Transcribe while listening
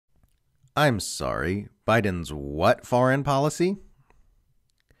I'm sorry, Biden's what foreign policy?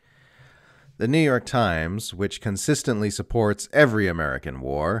 The New York Times, which consistently supports every American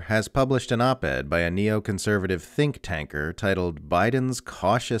war, has published an op-ed by a neoconservative think tanker titled Biden's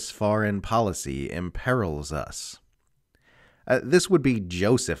Cautious Foreign Policy Imperils Us. This would be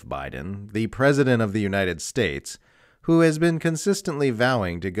Joseph Biden, the President of the United States, who has been consistently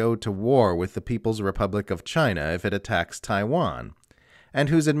vowing to go to war with the People's Republic of China if it attacks Taiwan, and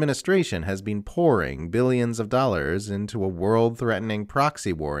whose administration has been pouring billions of dollars into a world-threatening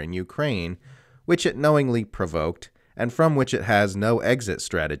proxy war in Ukraine, which it knowingly provoked, and from which it has no exit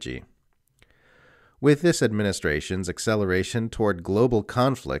strategy. With this administration's acceleration toward global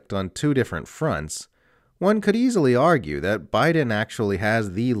conflict on two different fronts, one could easily argue that Biden actually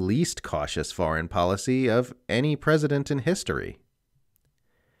has the least cautious foreign policy of any president in history.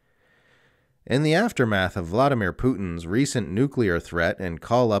 In the aftermath of Vladimir Putin's recent nuclear threat and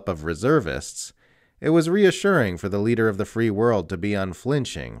call-up of reservists, it was reassuring for the leader of the free world to be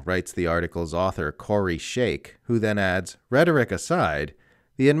unflinching, writes the article's author Corey Sheikh, who then adds, rhetoric aside,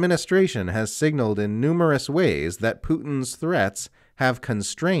 the administration has signaled in numerous ways that Putin's threats have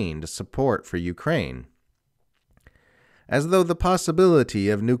constrained support for Ukraine. As though the possibility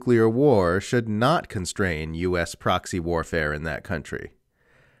of nuclear war should not constrain U.S. proxy warfare in that country.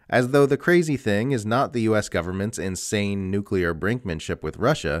 As though the crazy thing is not the U.S. government's insane nuclear brinkmanship with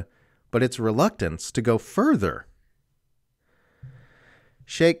Russia, but its reluctance to go further.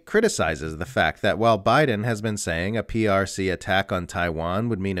 Sheikh criticizes the fact that while Biden has been saying a PRC attack on Taiwan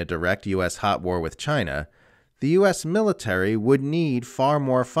would mean a direct U.S. hot war with China, the U.S. military would need far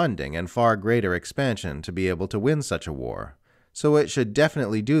more funding and far greater expansion to be able to win such a war, so it should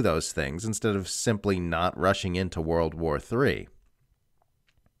definitely do those things instead of simply not rushing into World War III.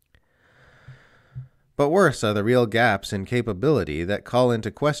 But worse are the real gaps in capability that call into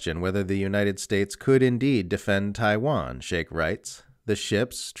question whether the United States could indeed defend Taiwan, Sheikh writes. The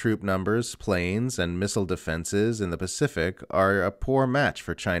ships, troop numbers, planes, and missile defenses in the Pacific are a poor match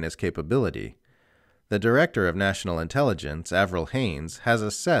for China's capability. The Director of National Intelligence, Avril Haines, has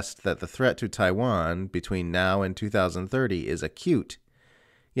assessed that the threat to Taiwan between now and 2030 is acute,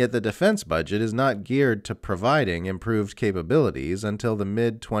 yet the defense budget is not geared to providing improved capabilities until the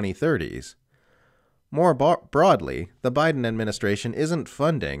mid-2030s. More broadly, the Biden administration isn't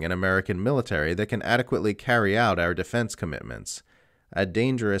funding an American military that can adequately carry out our defense commitments, a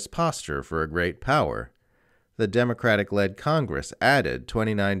dangerous posture for a great power. The Democratic-led Congress added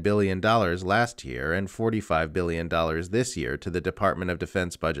 $29 billion last year and $45 billion this year to the Department of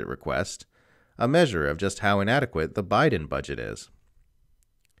Defense budget request, a measure of just how inadequate the Biden budget is.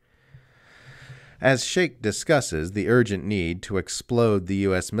 As Sheikh discusses the urgent need to explode the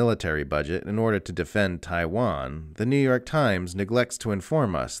U.S. military budget in order to defend Taiwan, the New York Times neglects to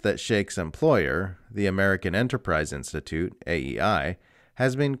inform us that Sheikh's employer, the American Enterprise Institute, AEI,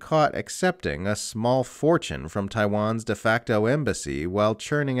 has been caught accepting a small fortune from Taiwan's de facto embassy while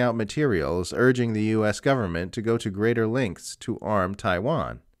churning out materials urging the U.S. government to go to greater lengths to arm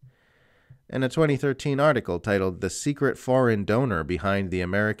Taiwan. In a 2013 article titled The Secret Foreign Donor Behind the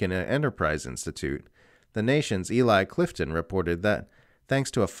American Enterprise Institute, the nation's Eli Clifton reported that,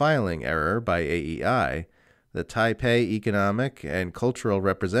 thanks to a filing error by AEI, the Taipei Economic and Cultural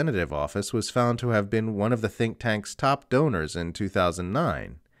Representative Office was found to have been one of the think tank's top donors in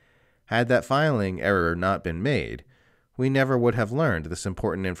 2009. Had that filing error not been made, we never would have learned this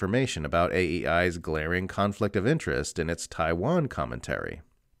important information about AEI's glaring conflict of interest in its Taiwan commentary.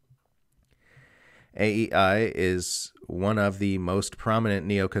 AEI is one of the most prominent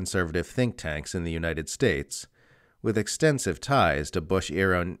neoconservative think tanks in the United States, with extensive ties to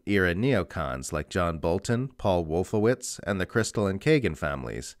Bush-era neocons like John Bolton, Paul Wolfowitz, and the Kristol and Kagan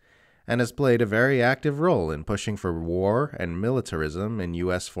families, and has played a very active role in pushing for war and militarism in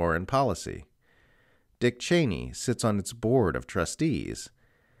U.S. foreign policy. Dick Cheney sits on its board of trustees,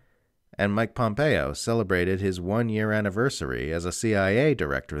 and Mike Pompeo celebrated his one-year anniversary as a CIA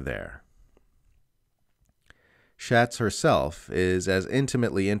director there. Schatz herself is as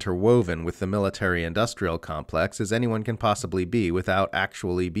intimately interwoven with the military-industrial complex as anyone can possibly be without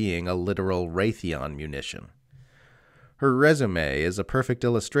actually being a literal Raytheon munition. Her resume is a perfect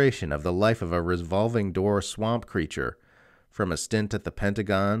illustration of the life of a revolving-door swamp creature, from a stint at the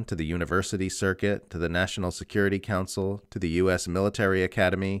Pentagon to the university circuit to the National Security Council to the U.S. Military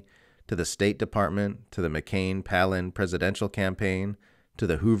Academy to the State Department to the McCain-Palin presidential campaign to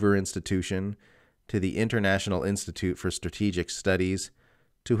the Hoover Institution to the International Institute for Strategic Studies,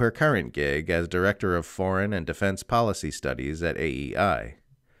 to her current gig as Director of Foreign and Defense Policy Studies at AEI.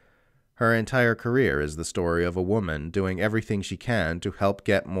 Her entire career is the story of a woman doing everything she can to help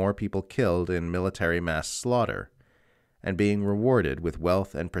get more people killed in military mass slaughter, and being rewarded with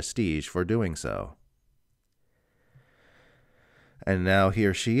wealth and prestige for doing so. And now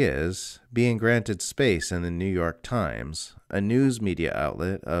here she is, being granted space in the New York Times, a news media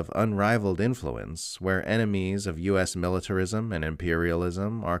outlet of unrivaled influence, where enemies of U.S. militarism and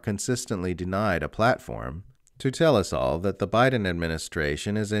imperialism are consistently denied a platform, to tell us all that the Biden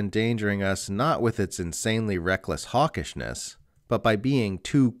administration is endangering us not with its insanely reckless hawkishness, but by being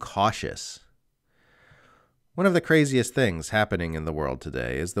too cautious. One of the craziest things happening in the world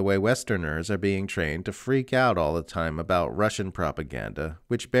today is the way Westerners are being trained to freak out all the time about Russian propaganda,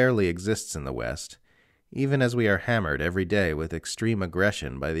 which barely exists in the West, even as we are hammered every day with extreme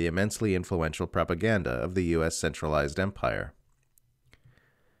aggression by the immensely influential propaganda of the U.S. centralized empire.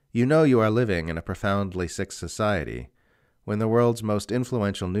 You know you are living in a profoundly sick society when the world's most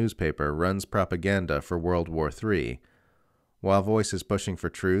influential newspaper runs propaganda for World War III, while voices pushing for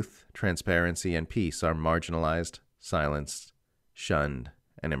truth, transparency, and peace are marginalized, silenced, shunned,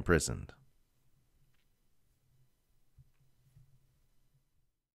 and imprisoned.